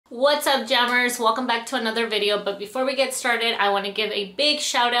What's up, jammers? Welcome back to another video. But before we get started, I want to give a big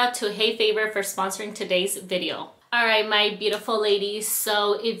shout out to Hey Favor for sponsoring today's video. Alright, my beautiful ladies,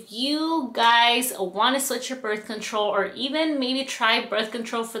 so if you guys want to switch your birth control or even maybe try birth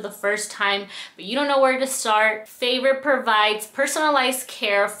control for the first time but you don't know where to start, Favor provides personalized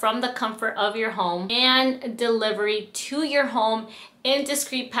care from the comfort of your home and delivery to your home in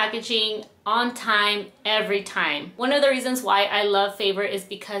discreet packaging, on time, every time. One of the reasons why I love Favor is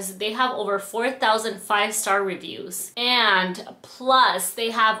because they have over 4,000 5-star reviews, and plus they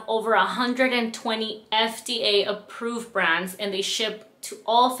have over 120 FDA approved brands, and they ship to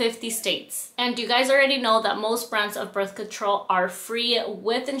all 50 states. And you guys already know that most brands of birth control are free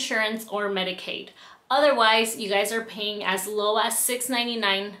with insurance or Medicaid. Otherwise, you guys are paying as low as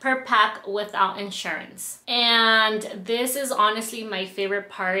 $6.99 per pack without insurance. And this is honestly my favorite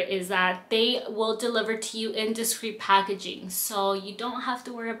part, is that they will deliver to you in discreet packaging. So you don't have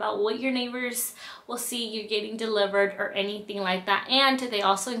to worry about what your neighbors will see you're getting delivered or anything like that. And they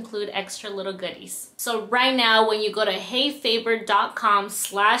also include extra little goodies. So right now, when you go to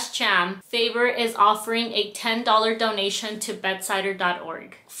heyfavor.com/jam, Favor is offering a $10 donation to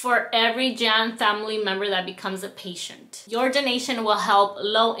bedsider.org for every Jam family member that becomes a patient. Your donation will help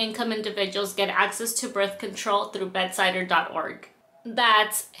low-income individuals get access to birth control through bedsider.org.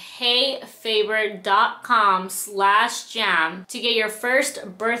 That's heyfavor.com/jam to get your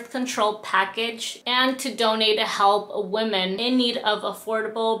first birth control package and to donate to help women in need of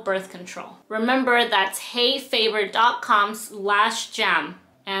affordable birth control. Remember, that's heyfavor.com/jam.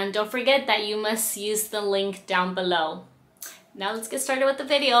 And don't forget that you must use the link down below. Now let's get started with the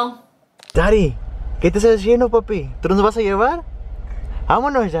video. Daddy, ¿qué te estás haciendo, papi? ¿Tú nos vas a llevar?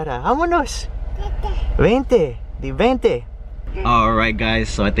 Vámonos, Yara, vámonos. Vente, di vente. Alright guys,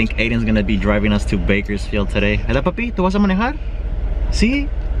 so I think Aiden's gonna be driving us to Bakersfield today. ¿Verdad, papi? ¿Tú vas a manejar? ¿Sí?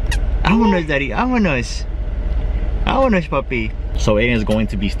 Vámonos, Daddy, vámonos. Vámonos, papi. So Aiden is going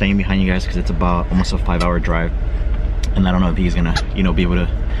to be staying behind you guys because it's about almost a 5-hour drive. And I don't know if he's gonna, be able to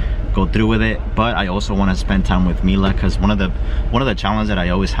go through with it, but I also want to spend time with Mila, because one of the challenges that I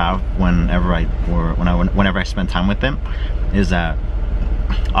always have whenever I spend time with them is that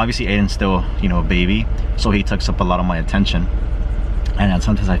obviously Aiden's still a baby, so he takes up a lot of my attention, and then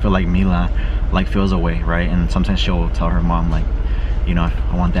sometimes I feel like Mila feels away, right? And sometimes she'll tell her mom I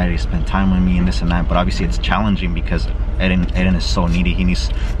want Daddy to spend time with me and this and that, but obviously it's challenging because Aiden is so needy. He needs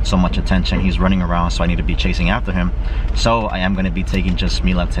so much attention. He's running around, so I need to be chasing after him. So I am going to be taking just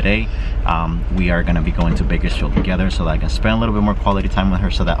Mila today. We are going to be going to Bakersfield together so that I can spend a little bit more quality time with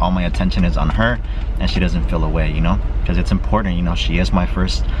her, so that all my attention is on her and she doesn't feel away, because it's important. She is my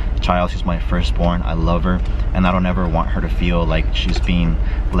first child. She's my firstborn. I love her, and I don't ever want her to feel like she's being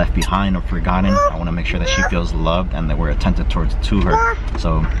left behind or forgotten. I want to make sure that she feels loved and that we're attentive to her.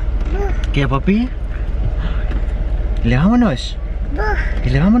 So, ¿qué, papi? Dile, vámonos.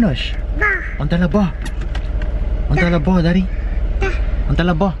 Dile, vámonos. ¿Dónde la bo? ¿Dónde la bo, Daddy? ¿Dónde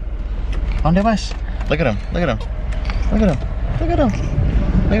la bo? ¿Dónde vas? Look at him. Look at him. Look at him. Look at him.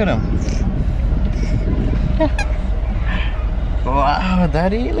 Look at him. Wow,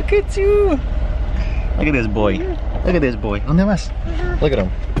 Daddy, look at you. Look at this boy. Look at this boy. ¿Dónde vas? Look at him.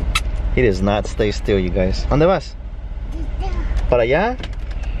 He does not stay still, you guys. ¿Dónde vas? ¿Para allá?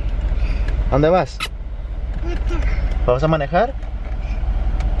 ¿Dónde vas? ¿Vamos a manejar?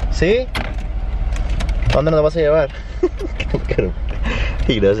 ¿Sí? ¿Dónde nos vas a llevar? Look at him.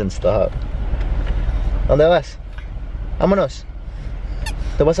 He doesn't stop. ¿Dónde vas? Vámonos.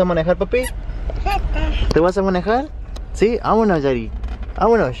 ¿Te vas a manejar, papi? ¿Te vas a manejar? ¿Sí? Vámonos, Daddy.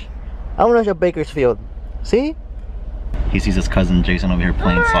 Vámonos. Vámonos a Bakersfield. ¿Sí? He sees his cousin Jason over here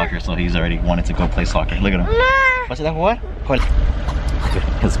playing soccer, so he's already wanted to go play soccer. Look at him. ¿Vas a jugar?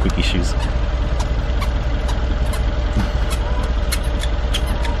 His squeaky shoes.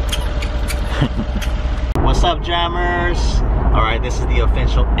 What's up, jammers? Alright, this is the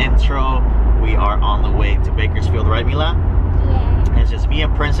official intro. We are on the way to Bakersfield, right, Mila? Yeah. It's just me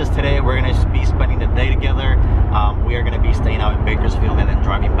and Princess today. We're gonna be spending the day together. We are gonna be staying out in Bakersfield and then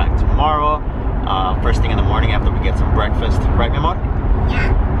driving back tomorrow. First thing in the morning after we get some breakfast. Right, mi amor?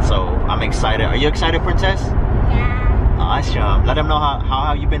 Yeah. So I'm excited. Are you excited, Princess? Yeah. Awesome. Let them know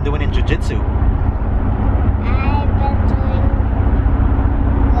how you've been doing in jiu-jitsu. I've been doing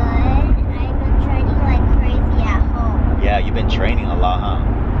good. I've been training like crazy at home. Yeah, you've been training a lot, huh?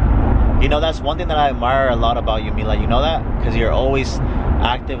 That's one thing that I admire a lot about you, Mila. You know that? Because you're always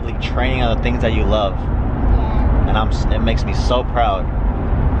actively training on the things that you love. Yeah. And it makes me so proud.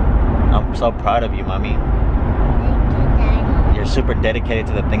 I'm so proud of you, mommy. Thank you, Daddy. You're super dedicated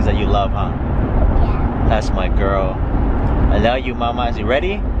to the things that you love, huh? Yeah. That's my girl. I love you, mama. Is you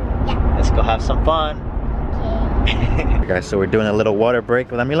ready? Yeah. Let's go have some fun. Okay. Guys, so we're doing a little water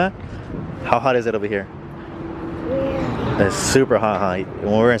break with Mila. How hot is it over here? Really? It's super hot, huh?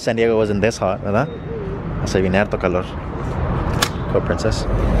 When we were in San Diego, it wasn't this hot, ¿verdad? Hace bien harto calor. Go, princess.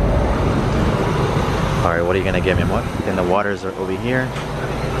 Alright, what are you gonna get me, amor? Then the waters are over here.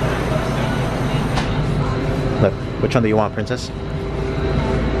 Look, which one do you want, princess?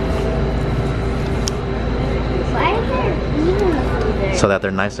 Why is there even a freezer? So that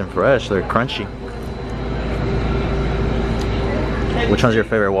they're nice and fresh, they're crunchy. Which one's your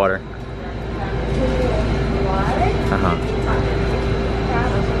favorite water? Water?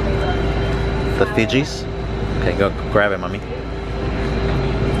 The Fiji's? Okay, go grab it, mommy.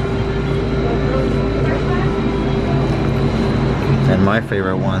 And my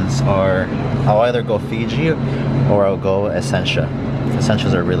favorite ones are, I'll either go Fiji or I'll go Essentia.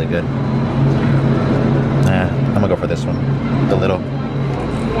 Essentials are really good. I'm gonna go for this one, the little.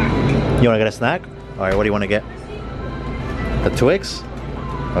 You wanna get a snack? All right, what do you wanna get? The Twix?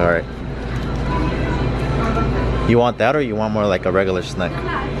 All right. You want that or you want more like a regular snack?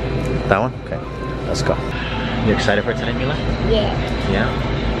 That one? Okay, let's go. You excited for today, Mila? Yeah. Yeah?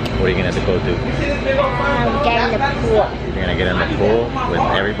 What are you gonna go do? Get in the pool. You're gonna get in the pool with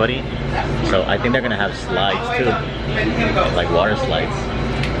everybody. So I think they're gonna have slides too, like water slides.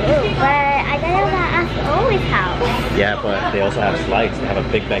 Ooh, but I got it at US Always house. Yeah, but they also have slides. They have a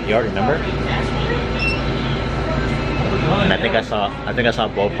big backyard, remember? And I think I saw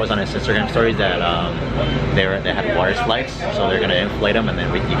Bo post on his Instagram stories that they had water slides, so they're gonna inflate them and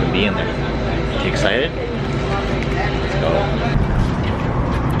then you can be in there. You excited? Let's go.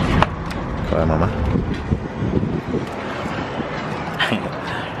 Go ahead, mama.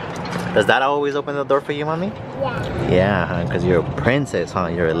 Does that always open the door for you, mommy? Yeah. Yeah, because you're a princess, huh?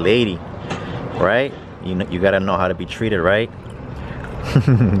 You're a lady, right? You gotta know how to be treated, right?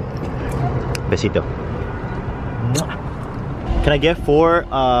 Besito. Can I get 4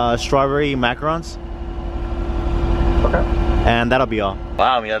 strawberry macarons? Okay. And that'll be all.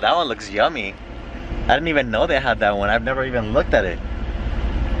 Wow, Mila, that one looks yummy. I didn't even know they had that one. I've never even looked at it.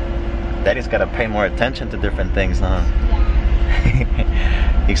 Daddy's gotta pay more attention to different things, huh?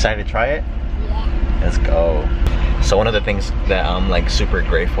 Yeah. You excited to try it? Yeah. Let's go. So one of the things that I'm like super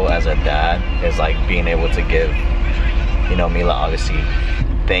grateful as a dad is like being able to give, you know, Mila obviously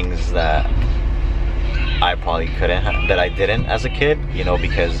things that I probably couldn't have, that I didn't as a kid, you know,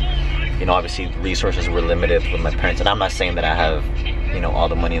 because, you know, obviously resources were limited with my parents, and I'm not saying that I have, you know, all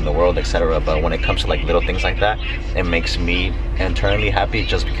the money in the world, etc., but when it comes to like little things like that, it makes me internally happy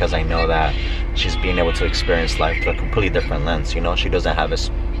just because I know that she's being able to experience life through a completely different lens. You know, she doesn't have as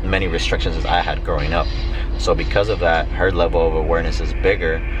many restrictions as I had growing up, so because of that, her level of awareness is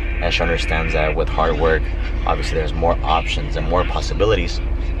bigger, and she understands that with hard work, obviously there's more options and more possibilities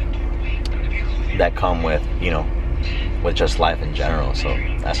that come with, you know, with just life in general. So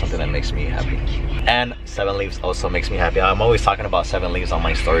that's something that makes me happy. And 7 Leaves also makes me happy. I'm always talking about 7 Leaves on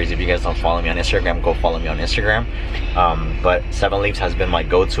my stories. If you guys don't follow me on Instagram, go follow me on Instagram. But 7 Leaves has been my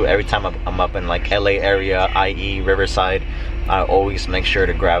go-to every time I'm up in like LA area, IE, Riverside. I always make sure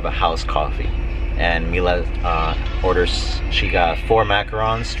to grab a house coffee. And Mila orders, she got 4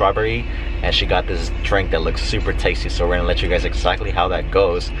 macarons, strawberry, and she got this drink that looks super tasty. So we're gonna let you guys exactly how that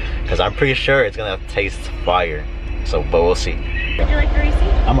goes, because I'm pretty sure it's gonna taste fire. So, but we'll see. Would you like a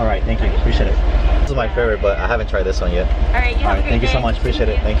receipt? I'm alright, thank you, appreciate it. This is my favorite, but I haven't tried this one yet. Alright, you have a great thank you so day. much, appreciate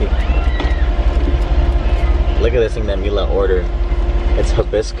it, thank you. Look at this thing that Mila ordered. It's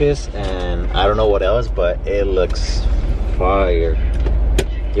hibiscus and I don't know what else, but it looks fire.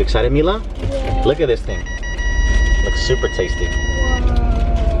 You excited, Mila? Yeah. Look at this thing. Looks super tasty.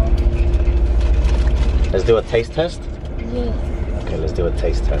 Let's do a taste test? Yeah. Okay, let's do a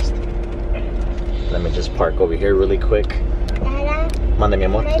taste test. Let me just park over here really quick. Dada, Mande, mi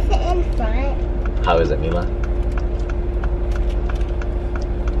amor. can I sit in front? How is it, Mila?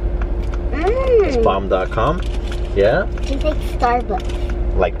 It's Mmm. bomb.com. Yeah? Tastes like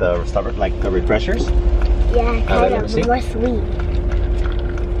Starbucks. Like the refreshers? Yeah, let kind me of, see. but more sweet.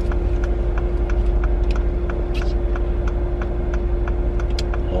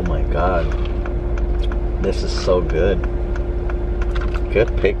 Oh my god. This is so good.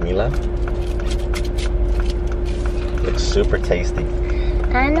 Good pick, Mila. Looks super tasty.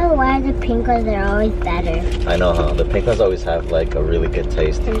 I don't know why the pink ones are always better. I know, huh? The pink ones always have like a really good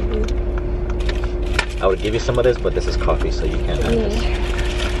taste. I would give you some of this, but this is coffee, so you can't have this.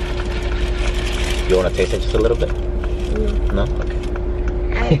 You want to taste it just a little bit? No?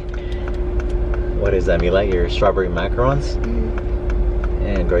 Okay. What is that, Mila? Your strawberry macarons?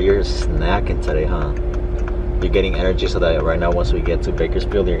 And girl, you're snacking today, huh? you're getting energy, so that right now once we get to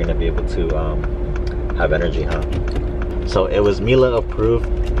Bakersfield, you're gonna be able to have energy, huh? So it was Mila approved,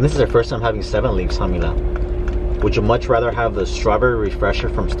 and this is her first time having 7 Leaves, huh, Mila? Would you much rather have the strawberry refresher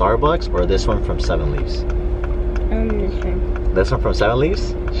from Starbucks or this one from 7 Leaves? This one. This one from 7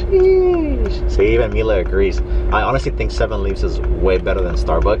 Leaves? Sheesh. See, even Mila agrees. I honestly think 7 Leaves is way better than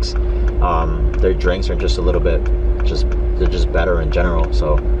Starbucks. Their drinks are just a little bit, they're just better in general.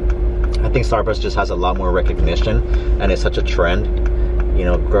 So I think Starbucks just has a lot more recognition, and it's such a trend. You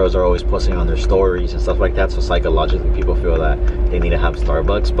know, girls are always posting on their stories and stuff like that, so psychologically people feel that they need to have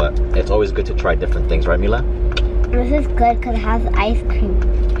Starbucks, but it's always good to try different things, right, Mila? This is good because it has ice cream.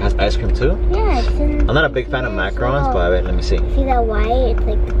 It has ice cream too? Yeah, it's in. I'm not a big fan of macarons, but wait, let me see. See that white? It's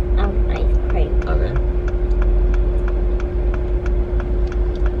like ice cream. Okay.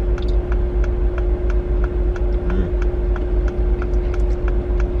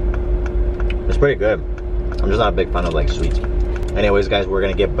 It's pretty good. I'm just not a big fan of like sweets. Anyways, guys, we're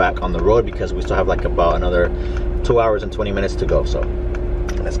gonna get back on the road because we still have like about another 2 hours and 20 minutes to go. So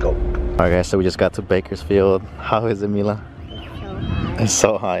let's go. All right, guys. So we just got to Bakersfield. How is it, Mila? It's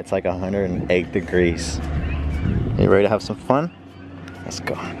so hot. It's like 108 degrees. You ready to have some fun? Let's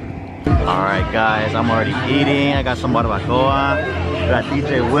go. All right, guys. I'm already eating. I got some barbacoa. We got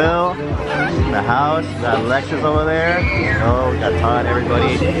DJ Will in the house. We got Alexis over there. Oh, we got Todd,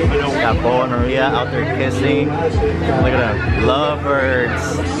 everybody. We got Bo and Maria out there kissing. Look at them.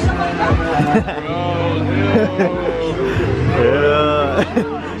 Lovebirds.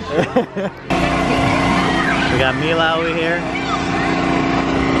 We got Mila over here.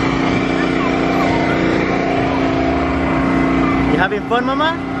 You having fun,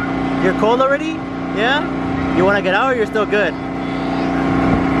 Mama? You're cold already? Yeah? You want to get out or you're still good?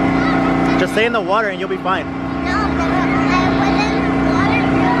 Just stay in the water and you'll be fine. No, I was in the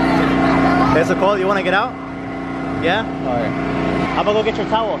water. It's so cold, you want to get out? Yeah? Alright. How about go get your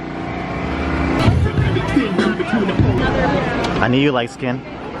towel? I knew you liked skin.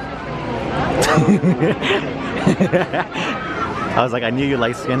 I was like, I knew you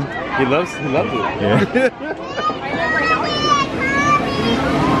liked skin. He loves it. Yeah.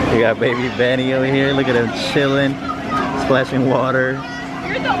 We got baby Benny over here. Look at him chilling, splashing water.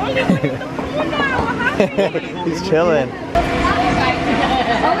 You're the only one in the pool now. He's chilling.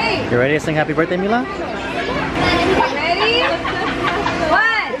 Oh, wait. You ready to sing happy birthday, Mila? Ready?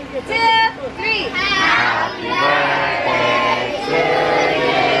 1, 2, 3. Happy birthday to you.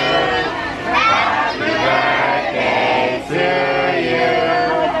 Happy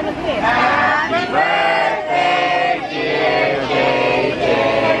birthday to you. Happy birthday, dear JJ.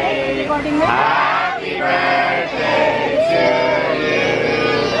 Happy birthday to you.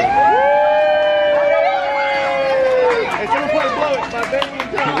 Hey, someone play Blow It by Benny and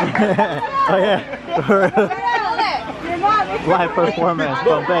Todd. Oh yeah. Live performance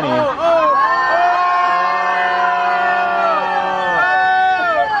from Benny.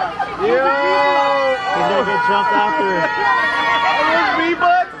 He's gonna get jumped after.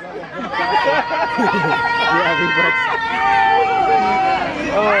 V-Bucks? Yeah, V-Bucks.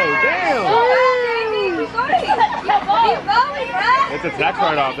 Oh, damn. Keep going, bro. It's a tax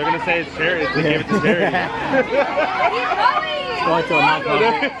write-off. They're gonna say it's charity. They gave it to charity. Keep going. Going to a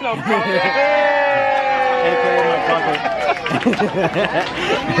nonprofit. AKA my pocket.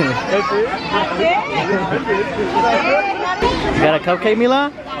 You got a cupcake, Mila?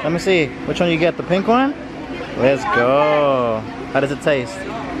 Let me see. Which one you get? The pink one? Let's go. How does it taste?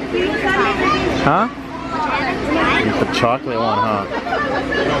 Huh? The chocolate one, huh?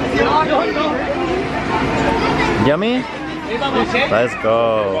 Yummy? Let's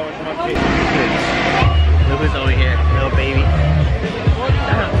go. Look who's over here, little baby.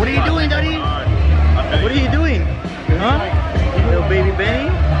 What are you doing, Daddy? What are you doing? Huh? Little baby Benny?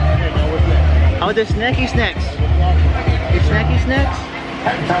 Oh, the snacky snacks. The snacky snacks?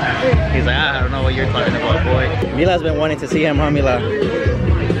 He's like, I don't know what you're talking about, boy. Mila's been wanting to see him, huh, Mila?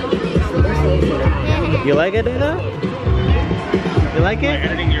 You like it, Dada? You like it?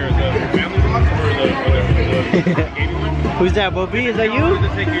 Who's that, Bobby? Is that you?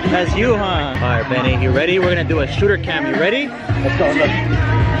 That's you, huh? Alright, Benny, you ready? We're gonna do a shooter cam. You ready? Let's go, look.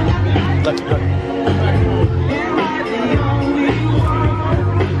 Look.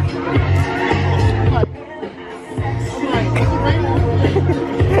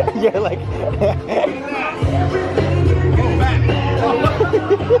 You're like...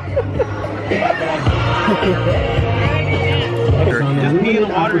 Just be in the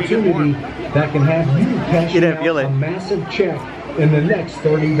water, you get warm. That can have you cashing out a massive check in the next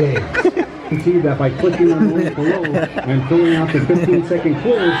 30 days. You can see that by clicking on the link below and filling out the 15-second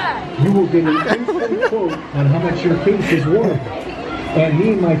quiz, you will get an instant quote on how much your case is worth. And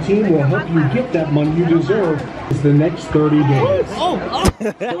me and my team will help you get that money you deserve for the next 30 days.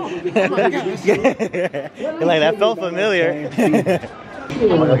 You're like, that felt familiar.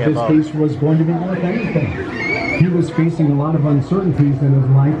 His case was going to be worth anything. He was facing a lot of uncertainties in his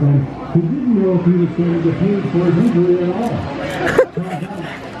life, and he didn't know if he was going to get paid for his injury at all.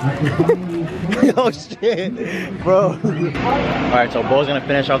 Oh shit, bro. Alright, so Bo's gonna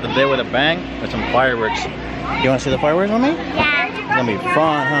finish off the day with a bang with some fireworks. You wanna see the fireworks with me? Yeah. It's gonna be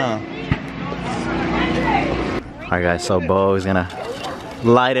fun, huh? Alright guys, so Bo is gonna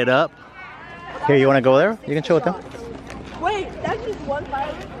light it up. Here, you wanna go there? You can chill with them. Wait, that's just one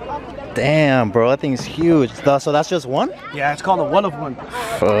firework? Damn, bro, that thing's huge. So that's just one? Yeah, it's called a one of one.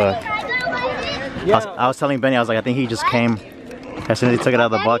 Fuck. I was telling Benny, I was like, I think he just came as soon as he took it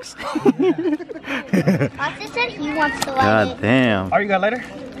out of the box. Austin said he wants to light God it. damn. Are you got a lighter?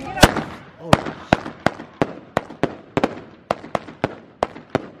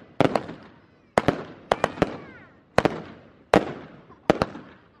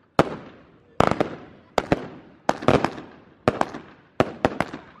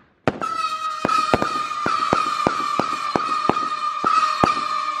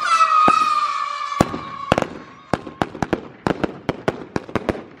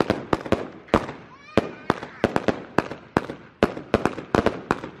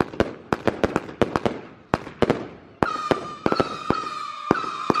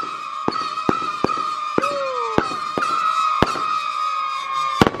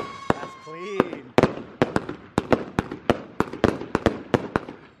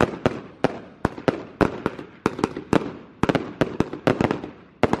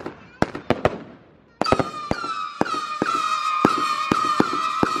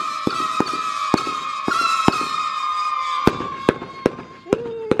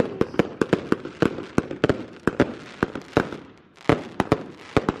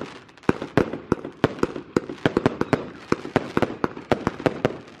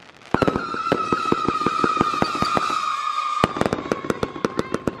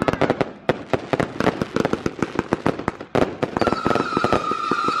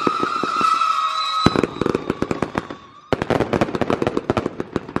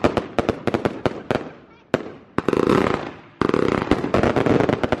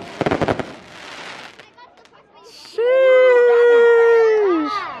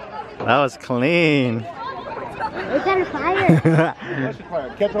 That was clean. It's on fire.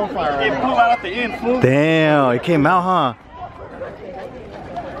 Catch on fire. It blew out at the end, fool. Damn, it came out, huh?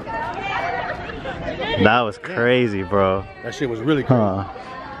 That was crazy, bro. That shit was really cool. Huh.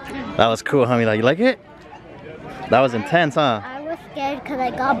 That was cool, homie. Like, you like it? That was intense, huh? I was scared because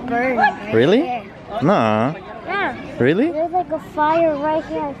I got burned. Right Really? here. Nah. Yeah. Really? There's like a fire right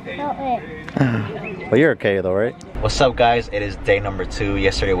here. I felt it. Well, you're okay though, right? What's up, guys? It is day number 2.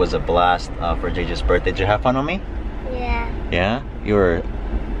 Yesterday was a blast for JJ's birthday. Did you have fun on me? Yeah. Yeah? You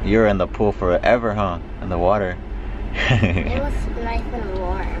were in the pool forever, huh? In the water. It was nice and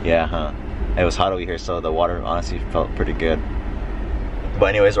warm. Yeah, huh? It was hot over here, so the water honestly felt pretty good. But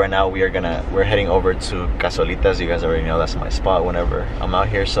anyways, right now we're heading over to Casolitas. You guys already know that's my spot whenever I'm out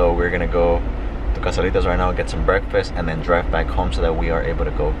here. So we're gonna go to Casolitas right now, get some breakfast, and then drive back home so that we are able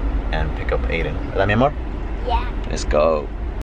to go and pick up Aiden. ¿Verdad, mi amor? Yeah. Let's go.